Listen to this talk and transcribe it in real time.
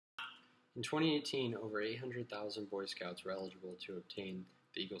In 2018, over 800,000 Boy Scouts were eligible to obtain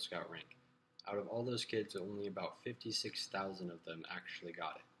the Eagle Scout rank. Out of all those kids, only about 56,000 of them actually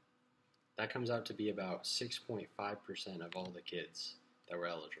got it. That comes out to be about 6.5% of all the kids that were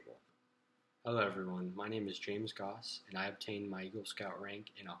eligible. Hello everyone, my name is James Goss, and I obtained my Eagle Scout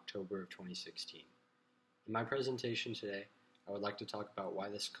rank in October of 2016. In my presentation today, I would like to talk about why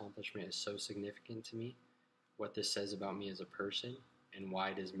this accomplishment is so significant to me, what this says about me as a person, and why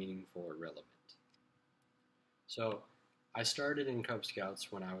it is meaningful or relevant. So, I started in Cub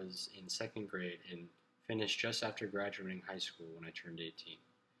Scouts when I was in second grade and finished just after graduating high school when I turned 18.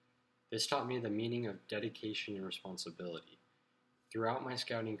 This taught me the meaning of dedication and responsibility. Throughout my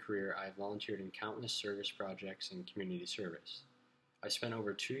scouting career, I have volunteered in countless service projects and community service. I spent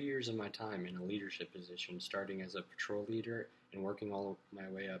over 2 years of my time in a leadership position, starting as a patrol leader and working all my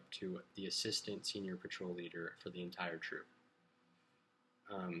way up to the assistant senior patrol leader for the entire troop.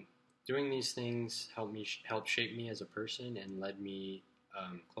 Doing these things helped shape me as a person and led me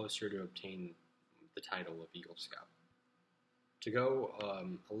closer to obtain the title of Eagle Scout. To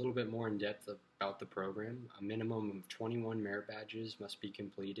go a little bit more in depth about the program, a minimum of 21 merit badges must be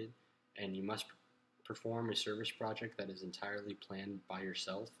completed, and you must perform a service project that is entirely planned by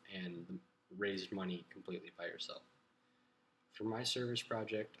yourself and raised money completely by yourself. For my service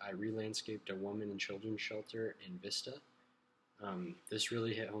project, I re-landscaped a women and children's shelter in Vista. This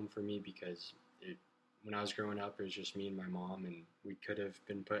really hit home for me because when I was growing up, it was just me and my mom, and we could have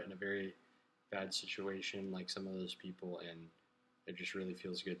been put in a very bad situation like some of those people, and it just really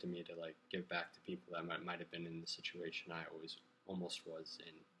feels good to me to give back to people that might have been in the situation I almost was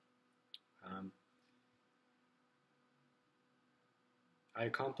in. I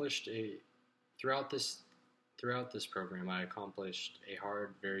accomplished throughout this program, I accomplished a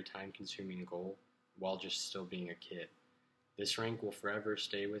hard, very time-consuming goal while just still being a kid. This rank will forever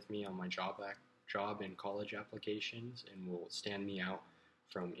stay with me on my job and college applications, and will stand me out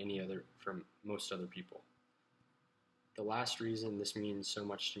from most other people. The last reason this means so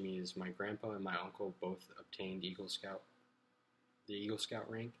much to me is my grandpa and my uncle both obtained the Eagle Scout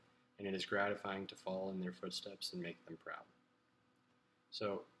rank, and it is gratifying to follow in their footsteps and make them proud.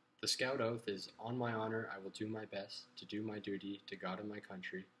 So, the Scout Oath is, on my honor, I will do my best to do my duty to God and my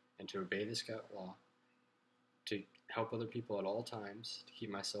country, and to obey the Scout law, to help other people at all times, to keep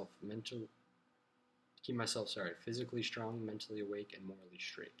myself physically strong, mentally awake, and morally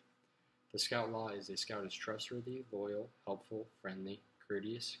straight. The Scout law is: a Scout is trustworthy, loyal, helpful, friendly,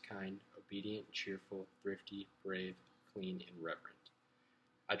 courteous, kind, obedient, cheerful, thrifty, brave, clean, and reverent.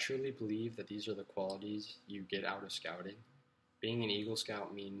 I truly believe that these are the qualities you get out of scouting. Being an Eagle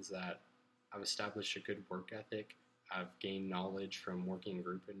Scout means that I've established a good work ethic, I've gained knowledge from working in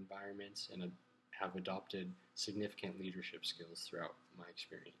group environments, and have adopted significant leadership skills throughout my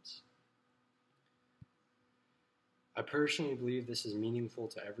experience. I personally believe this is meaningful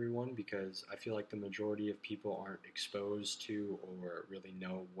to everyone because I feel like the majority of people aren't exposed to or really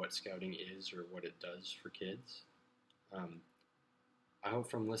know what scouting is or what it does for kids. I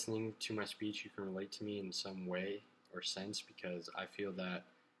hope from listening to my speech you can relate to me in some way or sense, because I feel that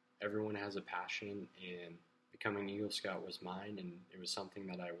everyone has a passion, and becoming Eagle Scout was mine, and it was something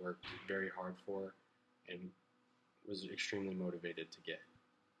that I worked very hard for and was extremely motivated to get.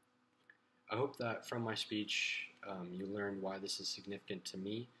 I hope that from my speech you learned why this is significant to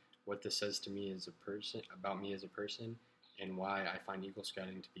me, what this says to me as a person, about me as a person, and why I find Eagle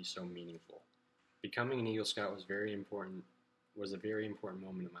Scouting to be so meaningful. Becoming an Eagle Scout was a very important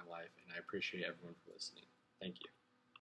moment in my life, and I appreciate everyone for listening. Thank you.